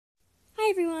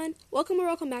everyone,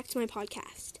 welcome back to my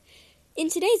podcast. In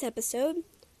today's episode,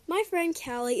 my friend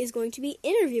Callie is going to be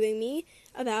interviewing me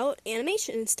about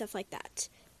animation and stuff like that.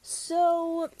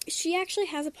 So, she actually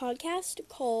has a podcast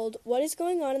called What is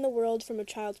Going On in the World from a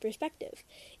Child's Perspective.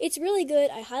 It's really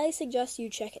good, I highly suggest you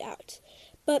check it out.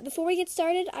 But before we get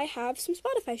started, I have some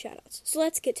Spotify shoutouts, so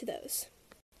let's get to those.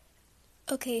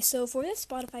 Okay, so for the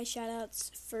Spotify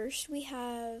shoutouts, first we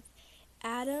have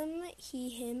Adam, he,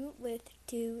 him with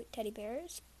 2 teddy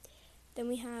bears. Then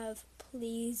we have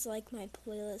Please Like My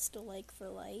Playlist Like for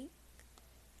Like.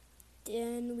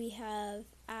 Then we have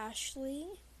Ashley.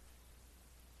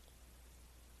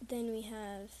 Then we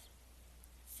have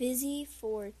Fizzy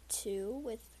for 2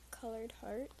 with colored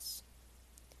hearts.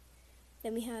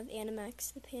 Then we have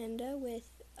Animax the Panda with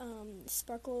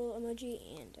sparkle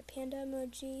emoji and a panda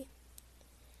emoji.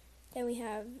 Then we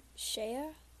have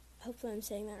Shea, hopefully I'm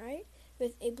saying that right,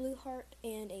 with a blue heart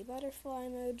and a butterfly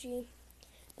emoji.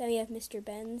 Then we have Mr.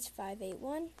 Benz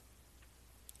 581.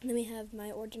 Then we have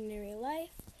My Ordinary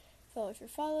Life, Follow for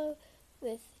Follow,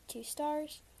 with 2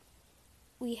 stars.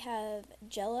 We have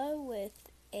Jello with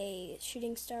a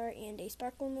shooting star and a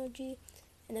sparkle emoji.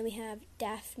 And then we have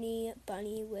Daphne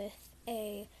Bunny with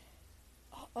a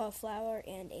flower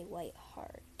and a white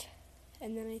heart.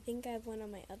 And then I think I have one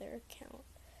on my other account.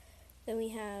 Then we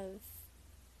have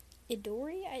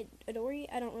Idori, I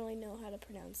don't really know how to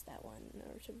pronounce that one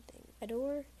or something. I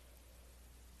don't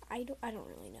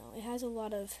really know. It has a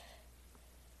lot of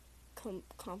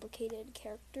complicated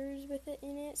characters with it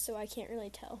in it, so I can't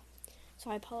really tell. So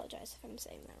I apologize if I'm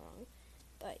saying that wrong.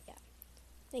 But yeah,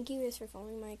 thank you guys for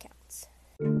following my accounts.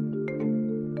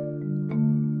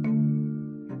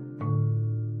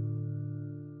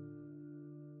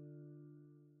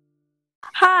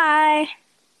 Hi.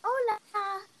 Hola.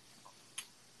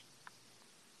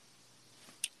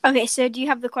 Okay, so do you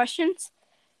have the questions?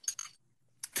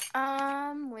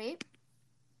 Wait.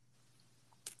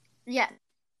 Yeah.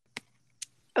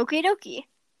 Okie dokie.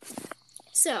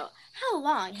 So, how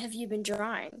long have you been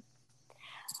drawing?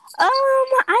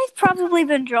 I've probably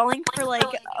been drawing for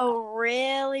like a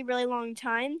really, really long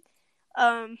time.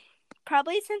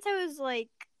 Probably since I was like,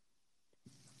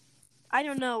 I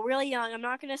don't know, really young. I'm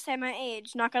not gonna say my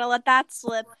age. Not gonna let that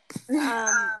slip.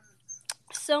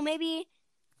 So maybe,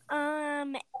 8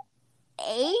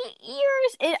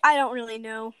 years? I don't really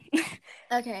know.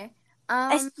 Okay.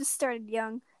 I just started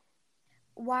young.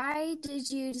 Why did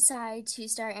you decide to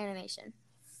start animation?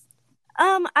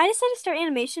 I decided to start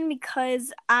animation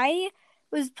because I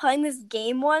was playing this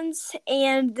game once,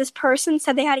 and this person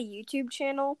said they had a YouTube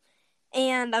channel,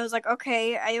 and I was like,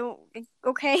 okay,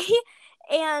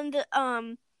 and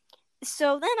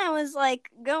so then I was like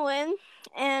going,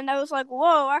 and I was like,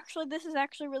 whoa, actually, this is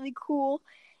actually really cool,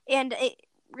 and it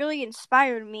really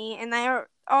inspired me. And there are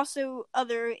also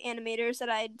other animators that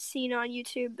I'd seen on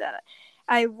YouTube that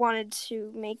I wanted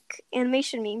to make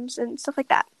animation memes and stuff like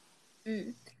that.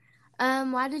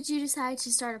 Why did you decide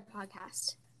to start a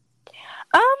podcast?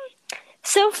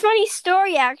 So funny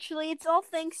story, actually. It's all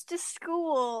thanks to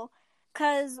school.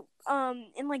 Because,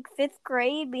 in, like, 5th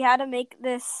grade, we had to make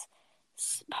this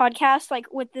podcast, like,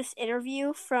 with this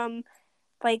interview from,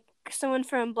 like, someone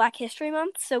from Black History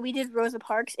Month. So we did Rosa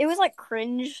Parks. It was, like,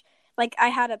 cringe. Like, I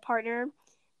had a partner,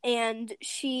 and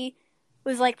she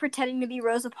was, like, pretending to be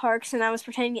Rosa Parks, and I was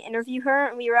pretending to interview her,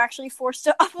 and we were actually forced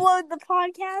to upload the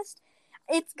podcast.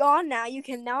 It's gone now. You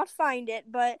cannot find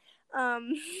it, but,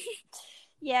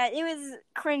 yeah, it was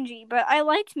cringy, but I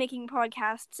liked making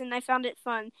podcasts, and I found it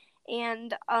fun,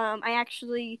 and I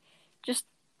actually just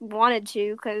wanted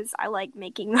to, because I like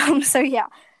making them, so yeah.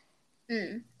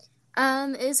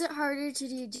 Is it harder to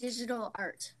do digital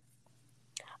art?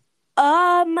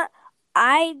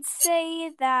 I'd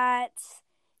say that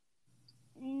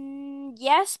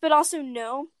yes, but also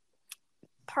no.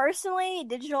 Personally,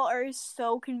 digital art is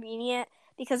so convenient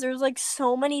because there's like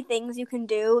so many things you can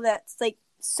do that's like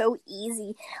so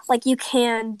easy. Like you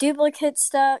can duplicate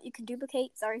stuff. You can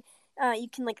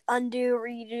like undo,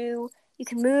 redo. You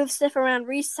can move stuff around,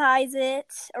 resize it,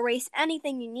 erase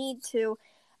anything you need to.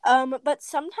 But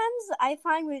sometimes I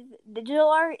find with digital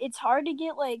art, it's hard to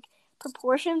get like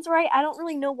proportions right. I don't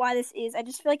really know why this is. I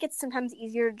just feel like it's sometimes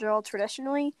easier to draw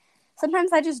traditionally.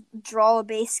 Sometimes I just draw a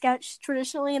base sketch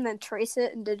traditionally and then trace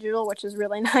it in digital, which is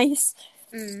really nice.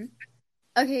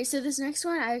 Okay, so this next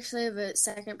one, I actually have a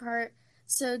second part.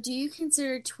 So do you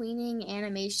consider tweening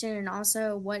animation, and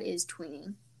also what is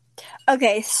tweening?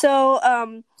 Okay, so,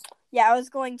 yeah, I was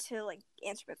going to, like,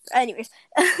 answer it. Anyways,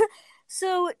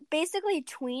 so basically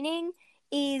tweening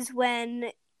is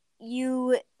when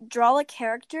you draw a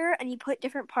character and you put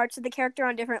different parts of the character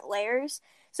on different layers.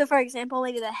 So, for example,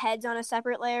 maybe the head's on a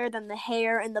separate layer than the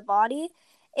hair and the body.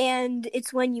 And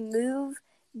it's when you move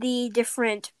the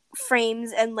different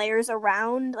frames and layers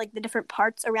around, like the different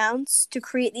parts around, to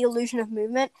create the illusion of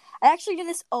movement. I actually do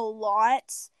this a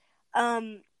lot.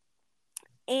 And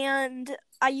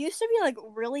I used to be like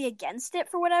really against it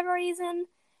for whatever reason.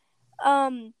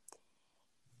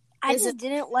 I just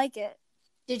didn't like it.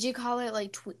 Did you call it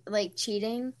like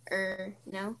cheating or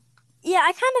no? Yeah,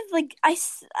 I kind of like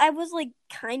I was like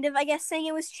kind of I guess saying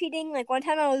it was cheating. Like one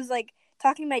time I was like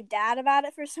talking to my dad about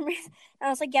it for some reason, and I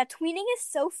was like, "Yeah, tweening is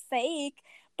so fake."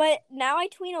 But now I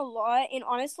tween a lot, and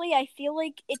honestly, I feel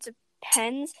like it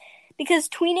depends because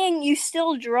tweening you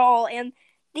still draw, and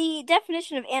the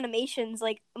definition of animations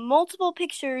like multiple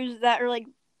pictures that are like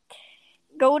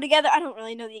go together. I don't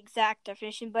really know the exact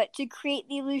definition, but to create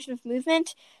the illusion of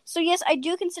movement. So yes, I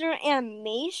do consider it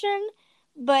animation,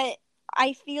 but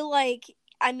I feel like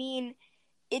I mean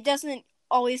it doesn't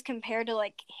always compare to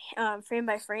like frame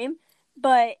by frame,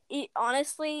 but it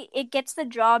honestly it gets the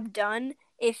job done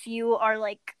if you are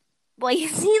like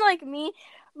lazy like me.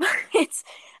 But it's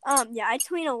yeah, I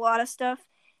tween a lot of stuff.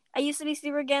 I used to be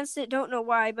super against it, don't know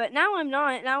why, but now I'm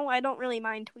not. Now I don't really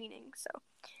mind tweening. So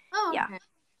Oh, yeah. okay.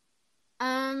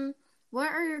 What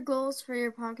are your goals for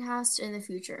your podcast in the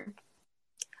future?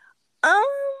 Um,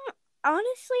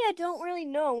 honestly, I don't really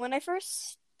know. When I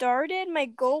first started, my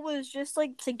goal was just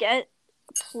like to get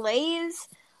plays.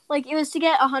 Like it was to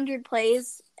get 100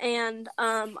 plays, and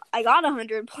I got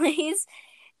 100 plays,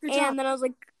 Good job. and then I was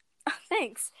like,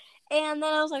 thanks. And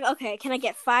then I was like, okay, can I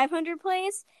get 500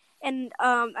 plays? And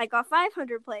I got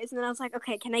 500 plays, and then I was like,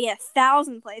 okay, can I get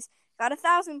 1,000 plays? Got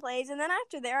 1,000 plays, and then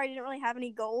after there, I didn't really have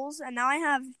any goals, and now I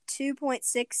have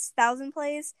 2,600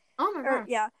 plays. Oh my Or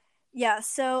God. yeah.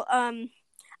 So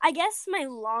I guess my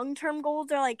long term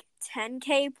goals are like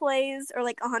 10K plays or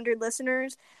like 100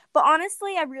 listeners. But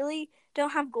honestly, I really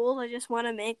don't have goals. I just want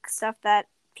to make stuff that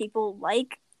people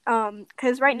like.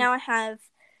 Because right Mm. now I have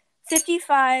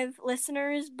 55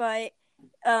 listeners, but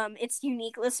it's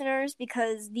unique listeners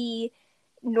because the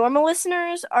normal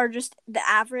listeners are just the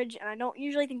average, and I don't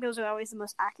usually think those are always the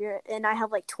most accurate. And I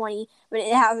have like 20, but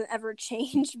it hasn't ever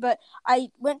changed. But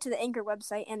I went to the Anchor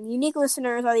website, and the unique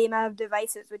listeners are the amount of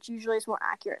devices, which usually is more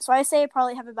accurate. So I say I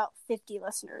probably have about 50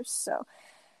 listeners. So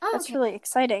Oh, that's okay. really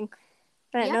exciting.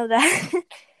 I didn't Yeah. know that.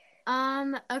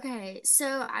 Okay.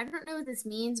 So I don't know what this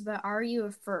means, but are you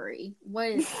a furry? What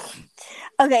is that?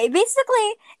 Okay,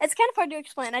 basically, it's kind of hard to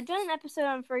explain. I've done an episode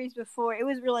on furries before. It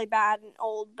was really bad and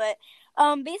old, but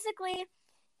basically,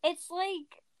 it's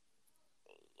like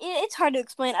it's hard to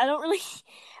explain. I don't really.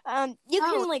 You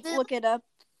Oh, can like is it look it up.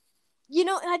 You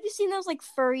know, have you seen those like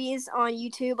furries on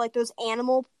YouTube, like those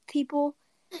animal people?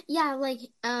 yeah, like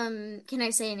can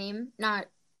I say a name? Not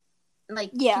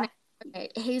like can Yeah, I okay,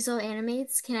 Hazel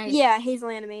Animates? Can I yeah, Hazel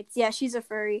animates. Yeah, she's a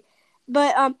furry,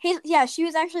 but yeah, she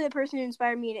was actually the person who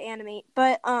inspired me to animate.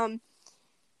 But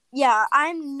yeah,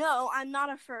 I'm not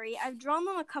a furry. I've drawn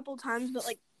them a couple times, but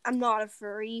like I'm not a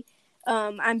furry.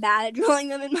 I'm bad at drawing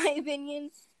them in my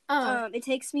opinion. Oh, It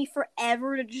takes me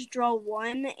forever to just draw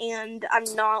one, and I'm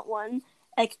not one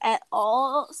like at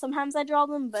all. Sometimes I draw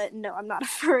them, but no, I'm not a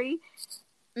furry.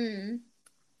 mm.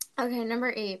 Okay,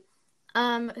 number 8.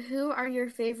 Who are your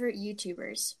favorite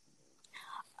YouTubers?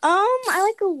 I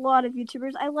like a lot of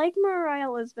YouTubers. I like Mariah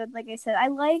Elizabeth, like I said. I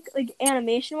like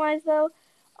animation wise though.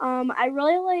 I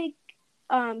really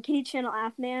like Kitty Channel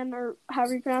Afnan or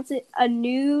however you pronounce it. A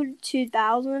Nude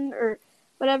 2000 or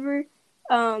whatever.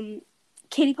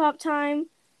 Kitty Pop Time.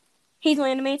 Hazel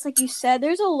Animates, like you said.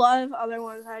 There's a lot of other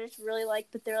ones I just really like,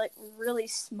 but they're like really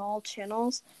small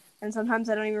channels, and sometimes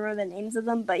I don't even remember the names of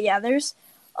them. But yeah, there's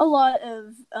a lot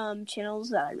of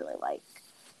channels that I really like.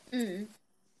 Mm.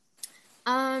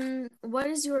 What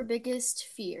is your biggest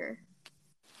fear?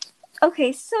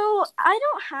 Okay, so I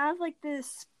don't have like the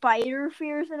spider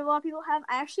fears that a lot of people have.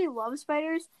 I actually love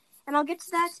spiders, and I'll get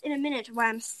to that in a minute why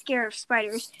I'm scared of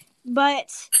spiders.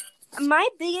 But my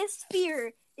biggest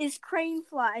fear is crane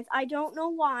flies. I don't know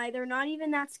why. They're not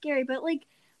even that scary, but like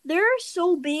they're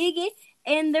so big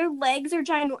and their legs are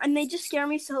giant and they just scare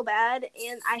me so bad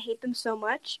and I hate them so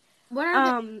much. What are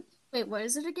the Um Wait, what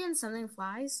is it again? Something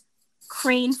flies?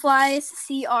 Crane flies,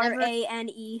 Never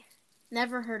CRANE.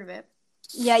 never heard of it.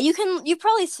 Yeah, you've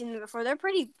probably seen them before. They're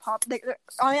pretty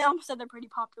I almost said they're pretty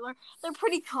popular. They're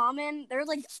pretty common. They're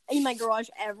like in my garage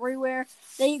everywhere.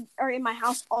 They are in my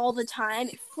house all the time.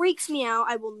 It freaks me out.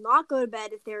 I will not go to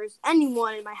bed if there's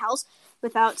anyone in my house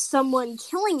without someone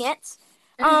killing it.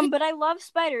 But I love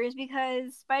spiders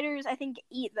because spiders I think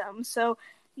eat them. So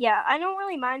yeah, I don't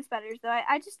really mind spiders though.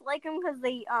 I just like them because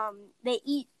they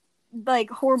eat like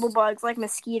horrible bugs like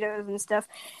mosquitoes and stuff.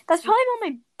 That's probably not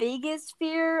my biggest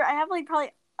fear. I have like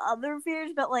probably other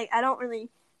fears, but like I don't really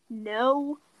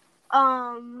know.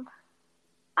 I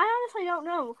honestly don't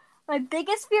know. My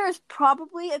biggest fear is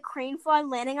probably a crane fly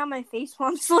landing on my face while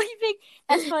I'm sleeping.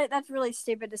 That's really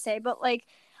stupid to say, but like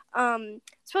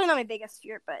it's probably not my biggest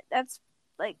fear, but that's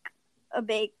like a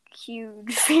big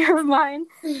huge fear of mine.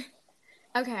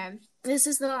 Okay, this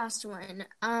is the last one.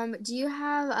 Do you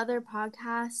have other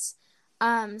podcasts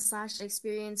 /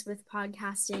 experience with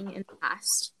podcasting in the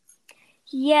past?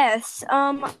 Yes.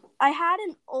 I had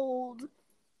an old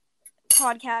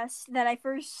podcast that I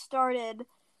first started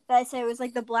that I say was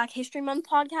like the Black History Month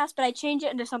podcast, but I changed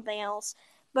it into something else.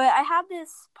 But I have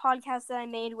this podcast that I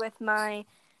made with my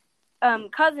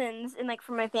cousins and like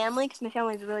for my family because my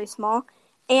family is really small,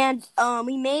 and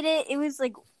we made it. It was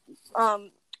like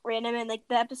random and like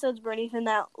the episodes weren't even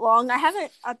that long. I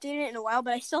haven't updated it in a while,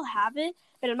 but I still have it.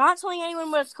 But I'm not telling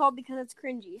anyone what it's called because it's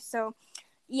cringy. So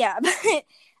yeah, but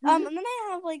and then I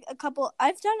have like a couple.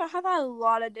 I've had a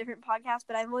lot of different podcasts,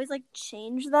 but I've always like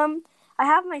changed them. I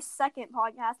have my second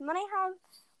podcast, and then I have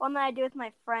one that I do with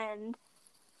my friend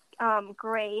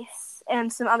Grace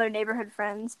and some other neighborhood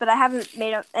friends. But I haven't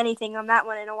made up anything on that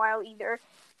one in a while either.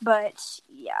 But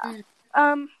yeah,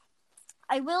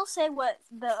 I will say what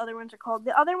the other ones are called.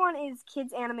 The other one is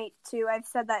Kids Animate 2. I've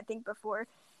said that I think before,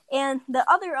 and the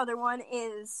other one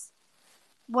is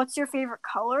What's Your Favorite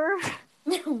Color?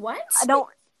 What? I don't.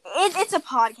 It's a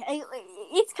podcast.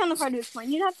 It's kind of hard to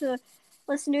explain. You'd have to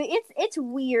listen to it. It's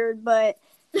weird, but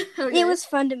Okay. it was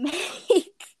fun to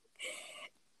make.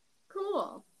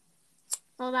 Cool.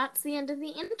 Well, that's the end of the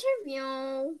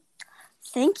interview.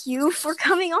 Thank you for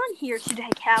coming on here today,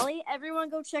 Callie. Everyone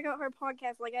go check out her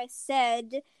podcast, like I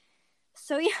said.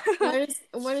 So, yeah.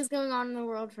 What is going on in the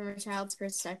world from a child's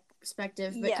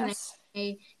perspective? But Can I say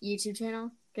a YouTube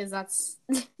channel? Because that's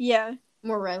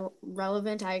more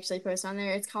relevant. I actually post on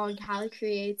there. It's called Callie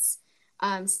Creates,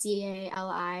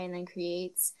 CALI, and then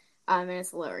Creates, and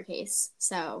it's lowercase.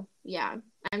 So, yeah.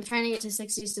 I'm trying to get to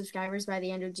 60 subscribers by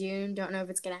the end of June. Don't know if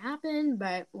it's going to happen,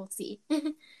 but we'll see.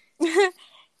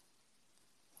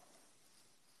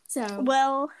 So.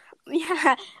 Well,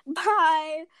 yeah.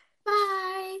 Bye.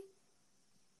 Bye.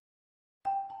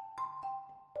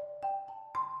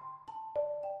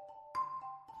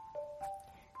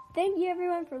 Thank you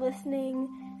everyone for listening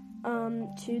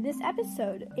to this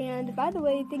episode. And by the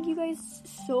way, thank you guys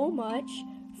so much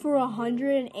for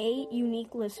 108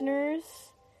 unique listeners.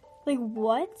 Like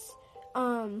what?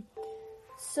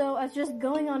 So I was just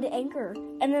going on to Anchor,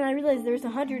 and then I realized there's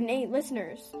 108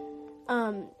 listeners.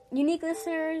 Unique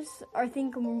listeners I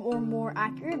think are more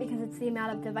accurate because it's the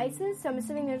amount of devices. So I'm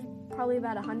assuming there's probably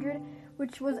about 100,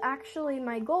 which was actually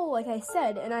my goal, like I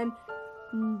said, and I'm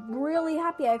really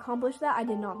happy I accomplished that. I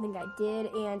did not think I did,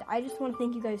 and I just want to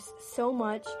thank you guys so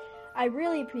much. I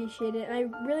really appreciate it, and I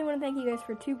really want to thank you guys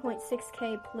for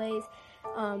 2.6k plays.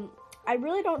 I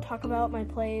really don't talk about my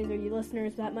plays or you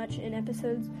listeners that much in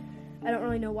episodes. I don't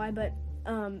really know why, but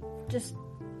just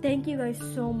thank you guys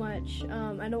so much.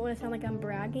 I don't want to sound like I'm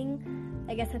bragging.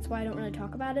 I guess that's why I don't really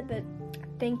talk about it, but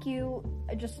thank you.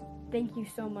 Just thank you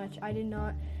so much. I did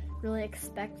not really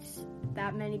expect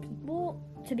that many people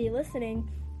to be listening.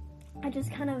 I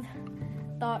just kind of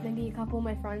thought maybe a couple of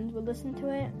my friends would listen to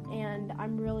it, and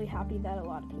I'm really happy that a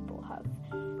lot of people have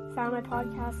found my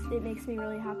podcast. It makes me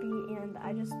really happy, and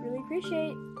I just really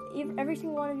appreciate every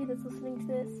single one of you that's listening to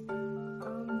this.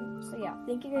 So yeah,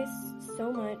 thank you guys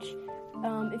so much.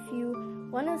 If you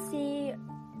want to see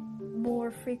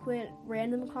more frequent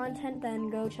random content,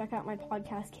 then go check out my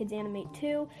podcast, Kids Animate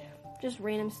 2. Just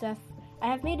random stuff. I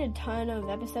have made a ton of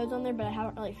episodes on there, but I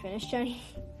haven't really finished any.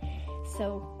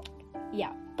 So,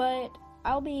 yeah. But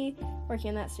I'll be working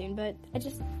on that soon. But I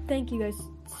just thank you guys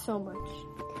so much.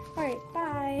 Alright,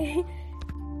 bye.